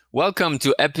Welcome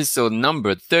to episode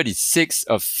number 36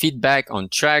 of Feedback on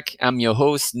Track. I'm your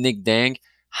host, Nick Dang.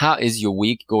 How is your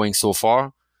week going so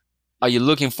far? Are you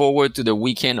looking forward to the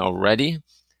weekend already?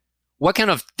 What kind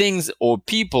of things or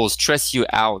people stress you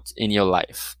out in your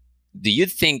life? Do you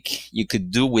think you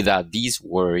could do without these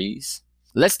worries?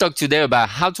 Let's talk today about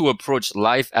how to approach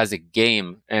life as a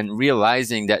game and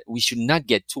realizing that we should not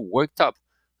get too worked up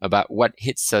about what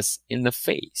hits us in the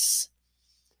face.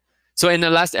 So in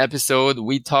the last episode,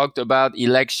 we talked about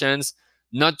elections,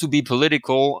 not to be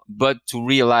political, but to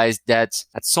realize that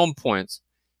at some point,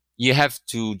 you have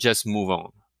to just move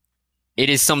on. It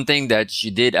is something that you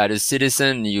did as a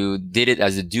citizen, you did it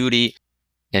as a duty,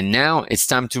 and now it's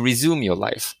time to resume your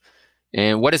life.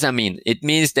 And what does that mean? It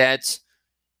means that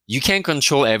you can't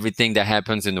control everything that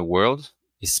happens in the world,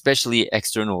 especially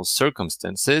external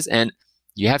circumstances, and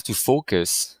you have to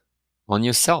focus on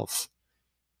yourself.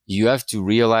 You have to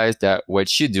realize that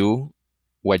what you do,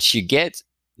 what you get,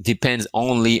 depends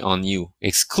only on you,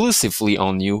 exclusively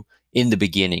on you in the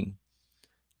beginning.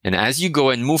 And as you go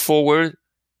and move forward,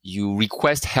 you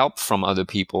request help from other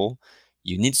people.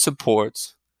 You need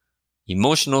support,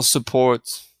 emotional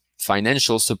support,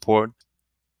 financial support.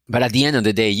 But at the end of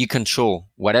the day, you control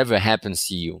whatever happens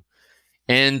to you.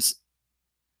 And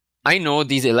I know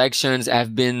these elections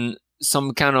have been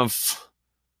some kind of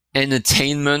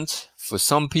entertainment for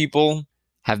some people,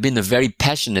 have been a very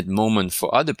passionate moment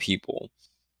for other people.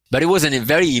 But it was a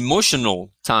very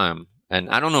emotional time. And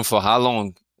I don't know for how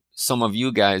long some of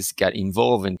you guys got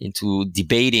involved into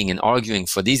debating and arguing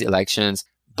for these elections.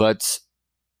 But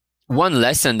one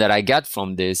lesson that I got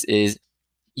from this is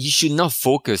you should not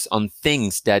focus on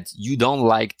things that you don't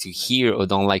like to hear or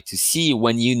don't like to see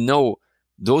when you know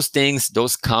those things,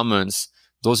 those comments,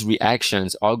 those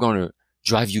reactions are going to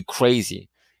drive you crazy.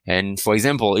 And for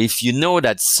example, if you know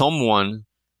that someone,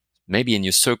 maybe in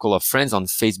your circle of friends on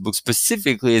Facebook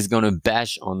specifically, is going to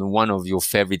bash on one of your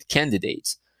favorite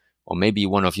candidates, or maybe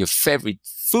one of your favorite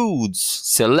foods,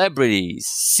 celebrities,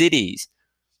 cities,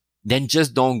 then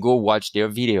just don't go watch their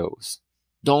videos.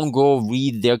 Don't go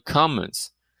read their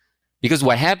comments. Because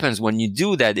what happens when you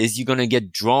do that is you're going to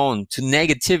get drawn to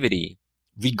negativity,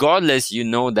 regardless you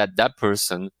know that that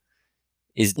person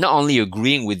is not only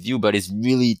agreeing with you, but is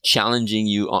really challenging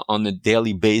you on a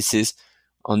daily basis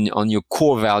on your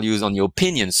core values, on your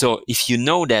opinion. So if you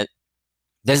know that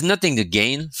there's nothing to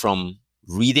gain from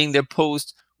reading their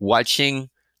posts, watching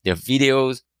their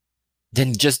videos,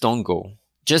 then just don't go.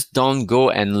 Just don't go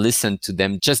and listen to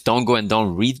them. Just don't go and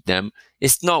don't read them.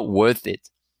 It's not worth it.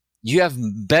 You have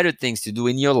better things to do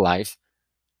in your life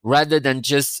rather than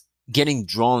just getting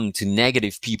drawn to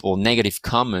negative people, negative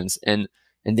comments, and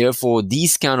therefore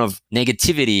these kind of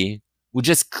negativity will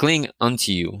just cling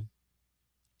onto you.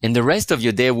 And the rest of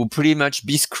your day will pretty much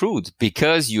be screwed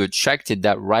because you attracted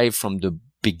that right from the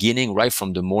beginning, right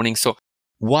from the morning. So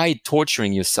why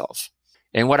torturing yourself?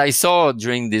 And what I saw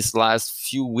during this last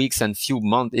few weeks and few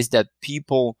months is that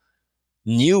people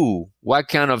knew what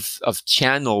kind of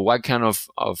channel, what kind of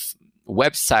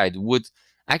website would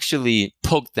actually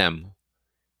poke them.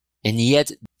 And yet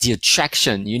the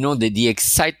attraction, the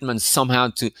excitement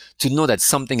somehow to know that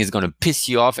something is going to piss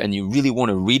you off and you really want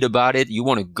to read about it. You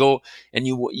want to go and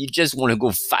you just want to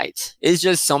go fight. It's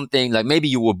just something like maybe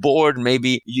you were bored.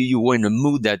 Maybe you were in a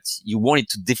mood that you wanted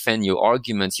to defend your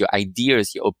arguments, your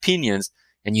ideas, your opinions,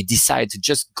 and you decide to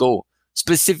just go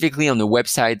specifically on the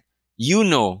website,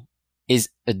 is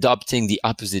adopting the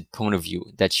opposite point of view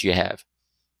that you have.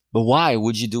 But why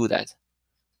would you do that?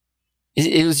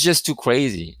 It was just too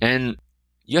crazy. And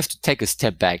you have to take a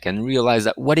step back and realize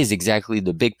that what is exactly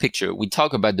the big picture. We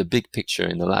talked about the big picture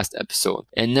in the last episode.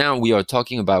 And now we are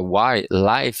talking about why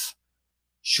life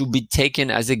should be taken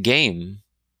as a game.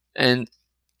 And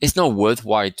it's not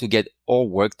worthwhile to get all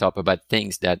worked up about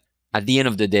things that at the end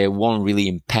of the day won't really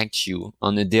impact you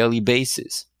on a daily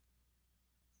basis.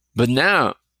 But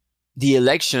now the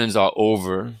elections are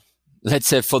over, let's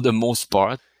say for the most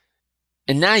part.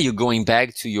 And now you're going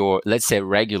back to your, let's say,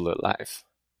 regular life.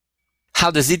 How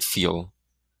does it feel?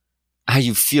 Are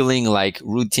you feeling like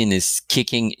routine is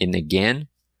kicking in again?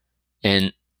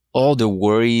 And all the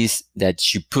worries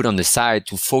that you put on the side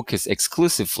to focus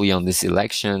exclusively on these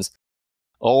elections,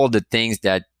 all the things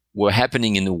that were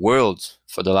happening in the world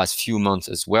for the last few months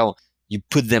as well, you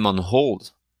put them on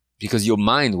hold because your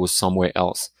mind was somewhere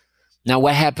else. Now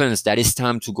what happens? That it's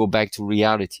time to go back to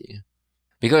reality.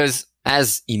 Because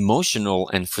as emotional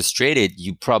and frustrated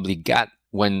you probably got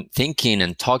when thinking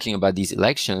and talking about these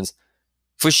elections,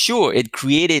 for sure it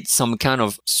created some kind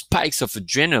of spikes of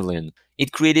adrenaline.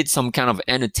 It created some kind of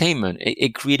entertainment.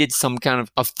 It created some kind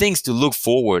of things to look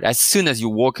forward as soon as you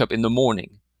woke up in the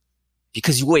morning.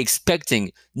 because you were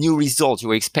expecting new results. You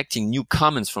were expecting new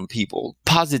comments from people,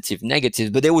 positive,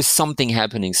 negative, but there was something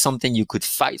happening, something you could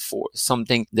fight for,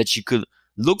 something that you could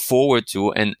look forward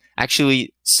to and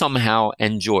actually somehow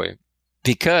enjoy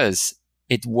because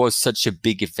it was such a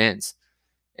big event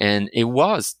and it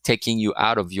was taking you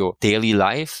out of your daily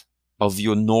life, of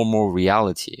your normal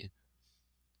reality.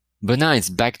 But now it's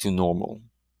back to normal.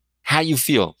 How you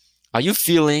feel? Are you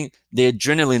feeling the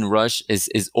adrenaline rush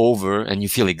is over and you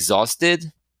feel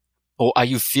exhausted? Or are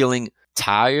you feeling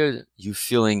tired? You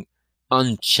feeling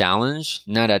unchallenged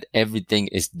now that everything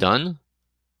is done?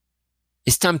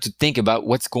 It's time to think about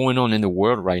what's going on in the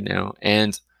world right now.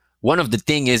 And one of the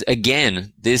things is,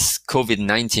 again, this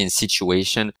COVID-19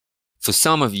 situation, for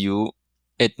some of you,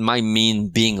 it might mean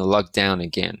being locked down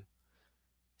again.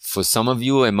 For some of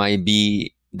you, it might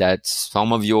be that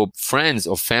some of your friends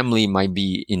or family might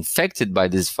be infected by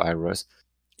this virus.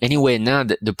 Anyway, now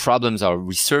the problems are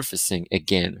resurfacing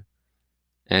again,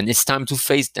 and it's time to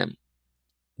face them.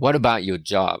 What about your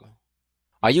job?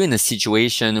 Are you in a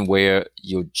situation where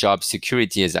your job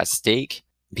security is at stake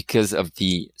because of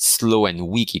the slow and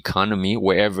weak economy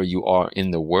wherever you are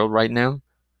in the world right now?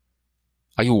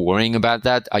 Are you worrying about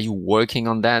that? Are you working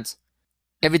on that?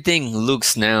 Everything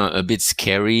looks now a bit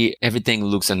scary. Everything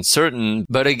looks uncertain.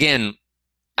 But again,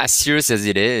 as serious as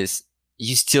it is,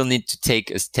 you still need to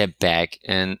take a step back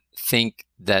and think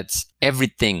that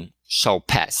everything shall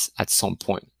pass at some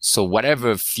point. So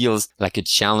whatever feels like a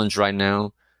challenge right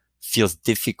now, feels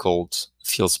difficult,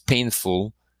 feels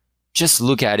painful, just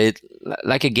look at it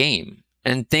like a game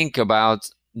and think about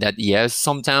that. Yes,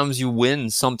 sometimes you win,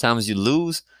 sometimes you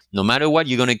lose. No matter what,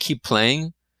 you're going to keep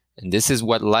playing. And this is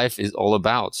what life is all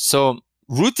about. So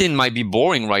routine might be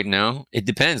boring right now. It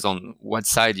depends on what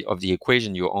side of the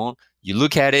equation you're on. You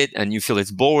look at it and you feel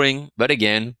it's boring. But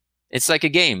again, it's like a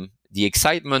game. The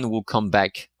excitement will come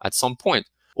back at some point.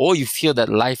 Or you feel that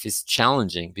life is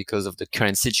challenging because of the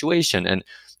current situation and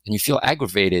you feel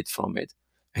aggravated from it.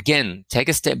 Again, take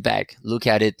a step back. Look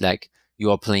at it like you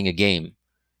are playing a game.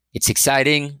 It's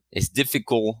exciting. It's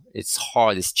difficult. It's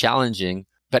hard. It's challenging.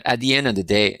 But at the end of the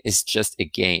day, it's just a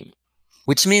game,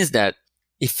 which means that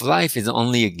if life is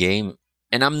only a game,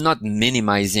 and I'm not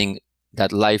minimizing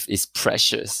that life is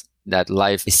precious, that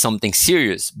life is something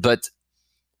serious, but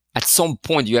at some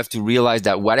point you have to realize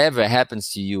that whatever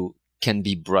happens to you can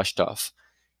be brushed off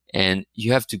and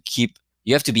you have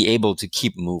to be able to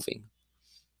keep moving.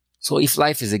 So if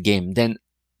life is a game, then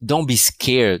don't be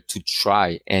scared to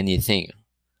try anything.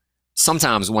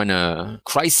 Sometimes when a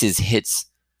crisis hits,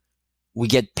 we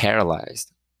get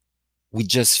paralyzed. We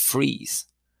just freeze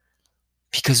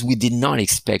because we did not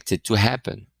expect it to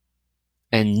happen.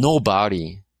 And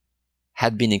nobody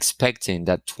had been expecting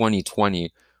that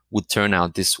 2020 would turn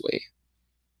out this way.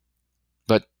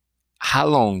 But how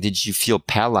long did you feel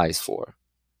paralyzed for?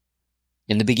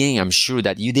 In the beginning, I'm sure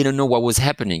that you didn't know what was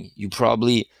happening. You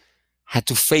probably had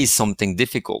to face something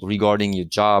difficult regarding your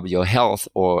job, your health,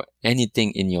 or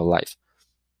anything in your life.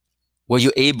 Were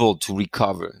you able to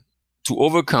recover, to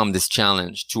overcome this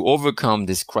challenge, to overcome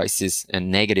this crisis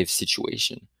and negative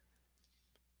situation?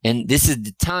 And this is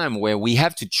the time where we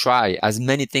have to try as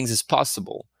many things as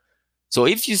possible. So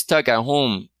if you're stuck at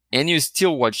home and you're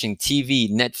still watching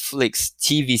TV, Netflix,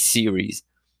 TV series,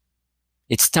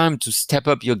 it's time to step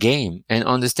up your game and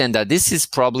understand that this is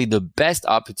probably the best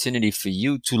opportunity for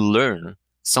you to learn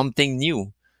something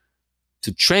new,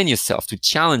 to train yourself, to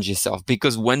challenge yourself.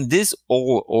 Because when this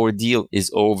whole ordeal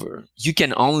is over, you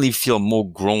can only feel more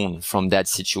grown from that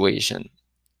situation,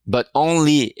 but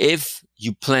only if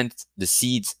you plant the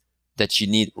seeds that you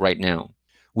need right now,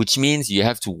 which means you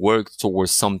have to work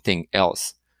towards something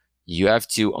else. You have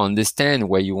to understand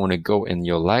where you want to go in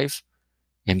your life.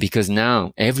 And because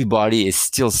now everybody is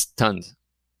still stunned,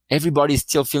 everybody is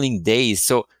still feeling dazed.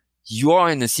 So you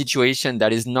are in a situation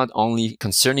that is not only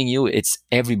concerning you, it's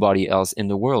everybody else in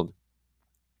the world.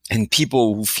 And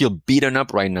people who feel beaten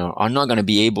up right now are not going to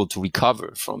be able to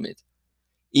recover from it.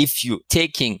 If you're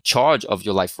taking charge of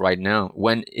your life right now,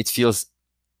 when it feels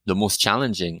the most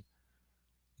challenging,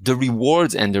 the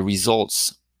rewards and the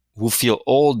results will feel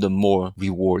all the more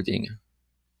rewarding.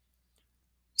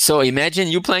 So imagine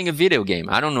you playing a video game.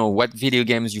 I don't know what video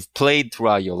games you've played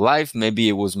throughout your life. Maybe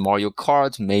it was Mario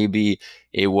Kart. Maybe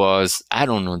it was, I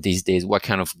don't know these days what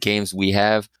kind of games we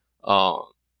have.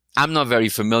 I'm not very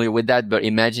familiar with that, but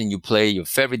imagine you play your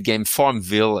favorite game,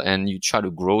 Farmville, and you try to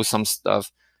grow some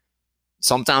stuff.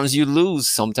 Sometimes you lose,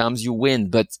 sometimes you win,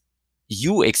 but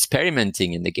you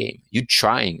experimenting in the game, you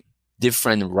trying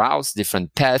different routes,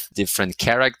 different paths, different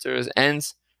characters,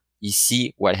 and you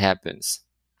see what happens.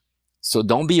 So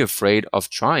don't be afraid of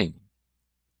trying.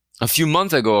 A few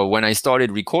months ago, when I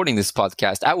started recording this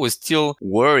podcast, I was still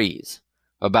worried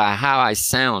about how I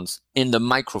sound in the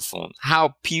microphone,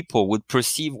 how people would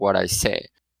perceive what I say,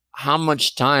 how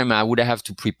much time I would have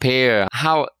to prepare,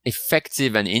 how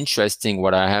effective and interesting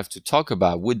what I have to talk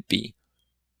about would be.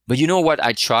 But you know what?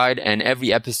 I tried, and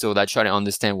every episode I try to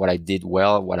understand what I did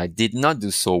well, what I did not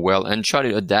do so well, and try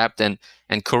to adapt and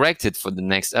correct it for the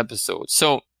next episode.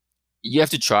 So you have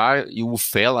to try. You will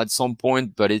fail at some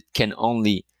point, but it can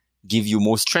only give you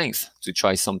more strength to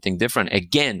try something different.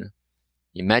 Again,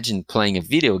 imagine playing a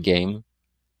video game.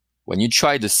 When you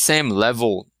try the same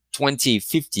level 20,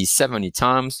 50, 70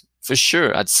 times, for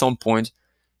sure, at some point,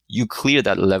 you clear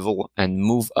that level and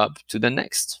move up to the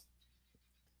next.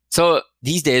 So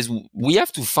these days, we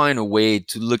have to find a way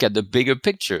to look at the bigger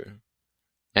picture.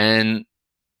 And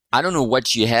I don't know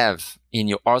what you have in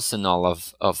your arsenal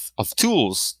of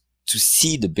tools to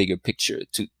see the bigger picture,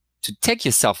 to take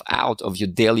yourself out of your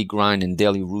daily grind and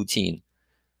daily routine.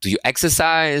 Do you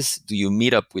exercise? Do you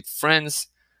meet up with friends?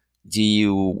 Do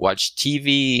you watch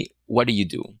TV? What do you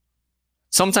do?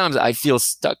 Sometimes I feel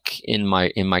stuck in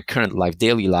my current life,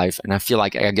 daily life, and I feel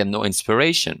like I get no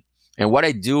inspiration. And what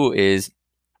I do is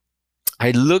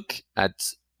I look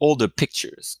at older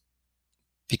pictures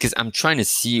because I'm trying to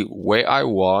see where I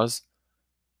was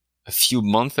a few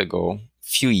months ago,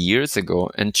 few years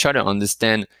ago, and try to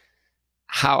understand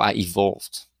how I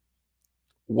evolved.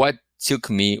 What took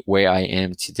me where I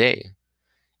am today?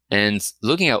 And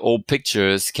looking at old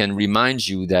pictures can remind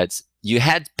you that you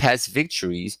had past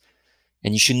victories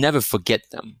and you should never forget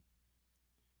them.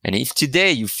 And if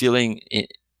today you're feeling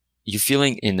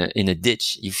in a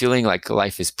ditch, you're feeling like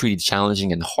life is pretty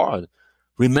challenging and hard,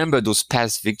 remember those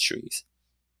past victories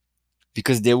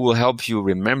because they will help you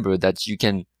remember that you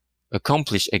can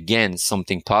accomplish again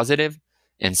something positive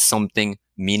and something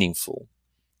meaningful,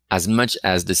 as much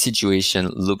as the situation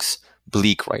looks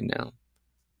bleak right now.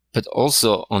 But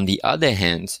also, on the other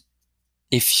hand,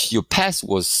 if your past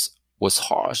was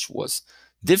harsh, was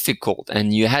difficult,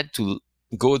 and you had to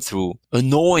go through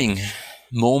annoying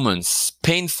moments,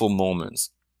 painful moments,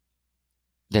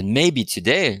 then maybe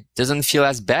today doesn't feel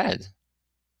as bad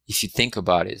if you think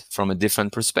about it from a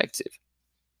different perspective.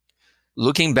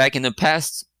 Looking back in the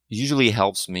past usually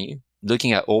helps me.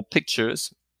 Looking at old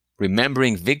pictures,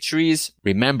 remembering victories,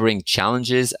 remembering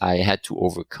challenges I had to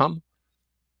overcome.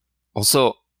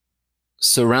 Also,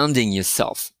 surrounding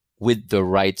yourself with the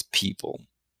right people.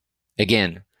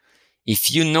 Again,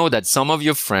 if you know that some of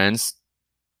your friends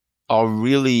are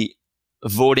really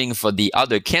voting for the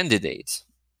other candidate,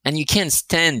 and you can't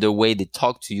stand the way they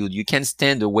talk to you, you can't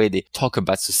stand the way they talk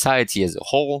about society as a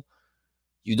whole,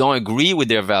 you don't agree with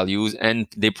their values, and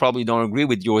they probably don't agree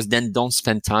with yours, then don't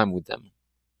spend time with them.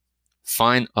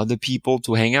 Find other people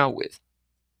to hang out with.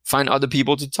 Find other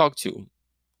people to talk to,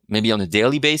 maybe on a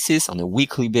daily basis, on a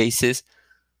weekly basis,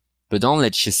 but don't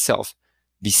let yourself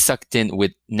be sucked in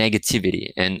with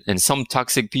negativity and some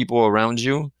toxic people around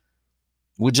you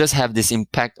will just have this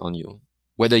impact on you,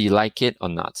 whether you like it or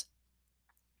not.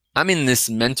 I'm in this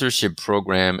mentorship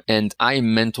program and I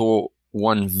mentor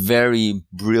one very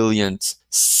brilliant,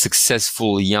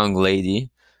 successful young lady.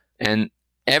 And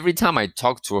every time I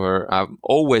talk to her, I'm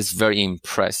always very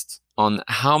impressed on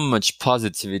how much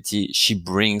positivity she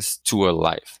brings to her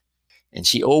life. And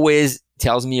she always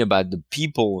tells me about the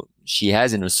people she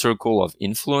has in her circle of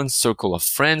influence, circle of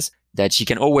friends that she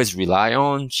can always rely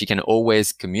on, she can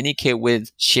always communicate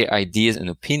with, share ideas and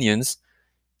opinions.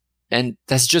 And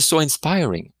that's just so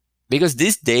inspiring because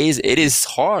these days it is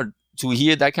hard to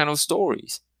hear that kind of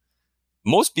stories.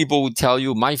 Most people would tell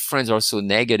you, my friends are so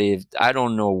negative. I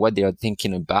don't know what they are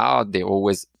thinking about. They're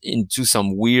always into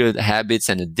some weird habits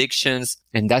and addictions.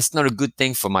 And that's not a good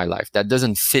thing for my life. That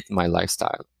doesn't fit my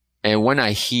lifestyle. And when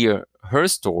I hear her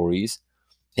stories,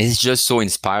 it's just so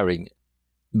inspiring.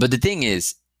 But the thing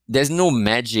is, there's no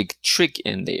magic trick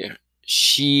in there.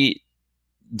 She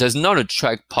does not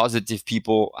attract positive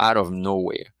people out of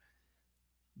nowhere.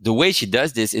 The way she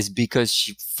does this is because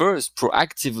she first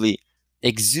proactively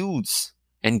exudes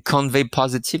and convey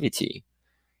positivity.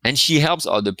 And she helps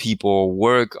other people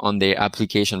work on their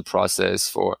application process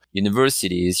for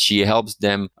universities. She helps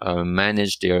them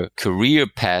manage their career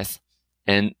path.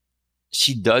 And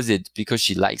she does it because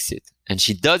she likes it. And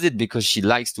she does it because she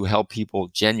likes to help people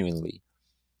genuinely.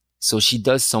 So she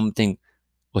does something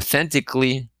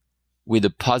authentically with a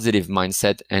positive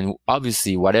mindset. And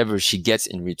obviously, whatever she gets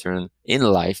in return in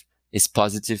life is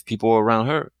positive people around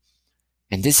her.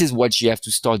 And this is what you have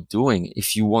to start doing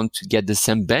if you want to get the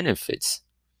same benefits.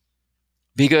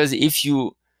 Because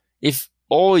if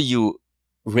all you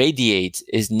radiate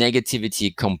is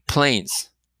negativity,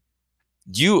 complaints,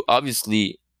 you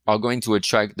obviously are going to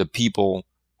attract the people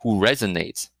who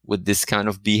resonate with this kind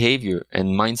of behavior and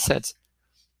mindset.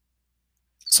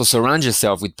 So surround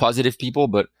yourself with positive people,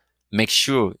 but make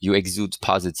sure you exude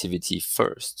positivity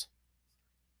first.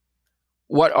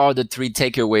 What are the 3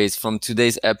 takeaways from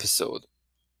today's episode?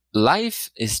 Life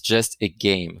is just a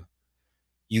game.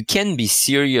 You can be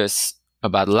serious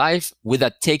about life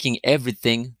without taking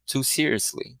everything too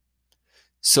seriously.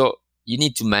 So you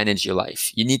need to manage your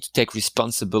life. You need to take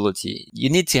responsibility. You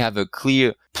need to have a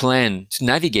clear plan to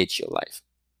navigate your life.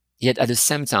 Yet at the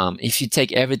same time, if you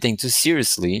take everything too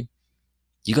seriously,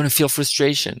 you're going to feel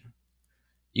frustration.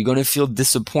 You're going to feel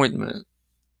disappointment.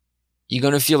 You're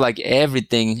going to feel like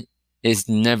everything is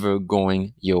never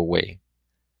going your way.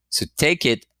 So take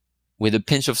it with a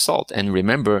pinch of salt. And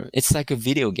remember, it's like a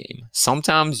video game.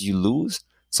 Sometimes you lose,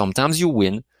 sometimes you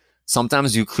win,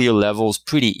 sometimes you clear levels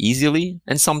pretty easily,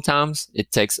 and sometimes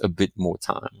it takes a bit more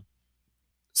time.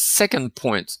 Second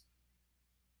point,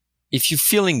 if you're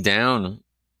feeling down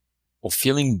or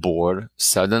feeling bored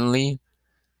suddenly,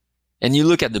 and you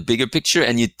look at the bigger picture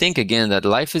and you think again that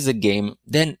life is a game,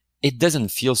 then it doesn't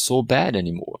feel so bad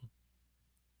anymore.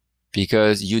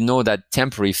 Because you know that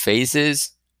temporary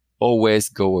phases always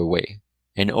go away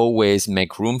and always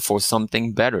make room for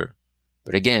something better.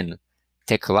 But again,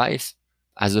 take life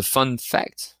as a fun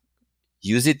fact.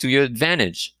 Use it to your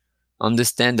advantage.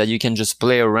 Understand that you can just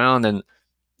play around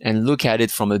and look at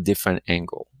it from a different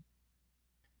angle.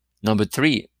 Number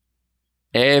 3,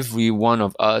 every one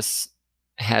of us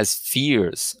has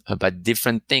fears about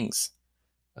different things,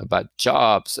 about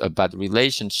jobs, about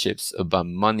relationships, about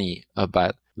money,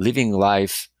 about living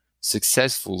life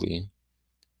successfully.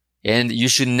 And you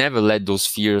should never let those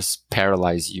fears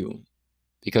paralyze you.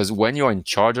 Because when you're in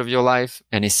charge of your life,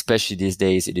 and especially these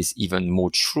days, it is even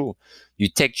more true, you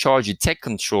take charge, you take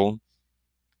control,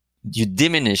 you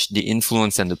diminish the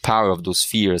influence and the power of those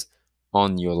fears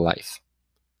on your life.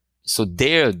 So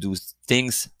dare do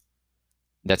things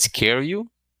that scare you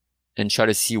and try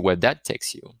to see where that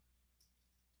takes you.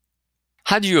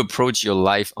 How do you approach your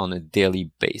life on a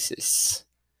daily basis?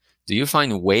 Do you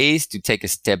find ways to take a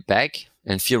step back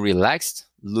and feel relaxed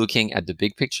looking at the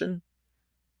big picture?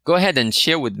 Go ahead and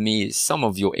share with me some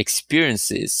of your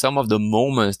experiences, some of the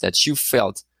moments that you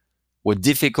felt were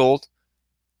difficult,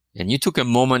 and you took a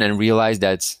moment and realized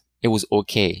that it was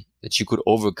okay, that you could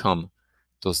overcome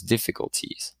those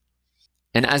difficulties.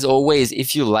 And as always,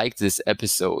 if you like this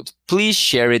episode, please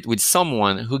share it with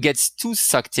someone who gets too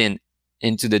sucked in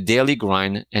into the daily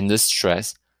grind and the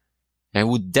stress and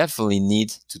would definitely need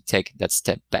to take that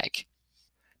step back.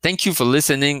 Thank you for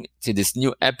listening to this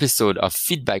new episode of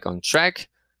Feedback on Track.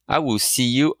 I will see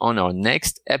you on our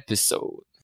next episode.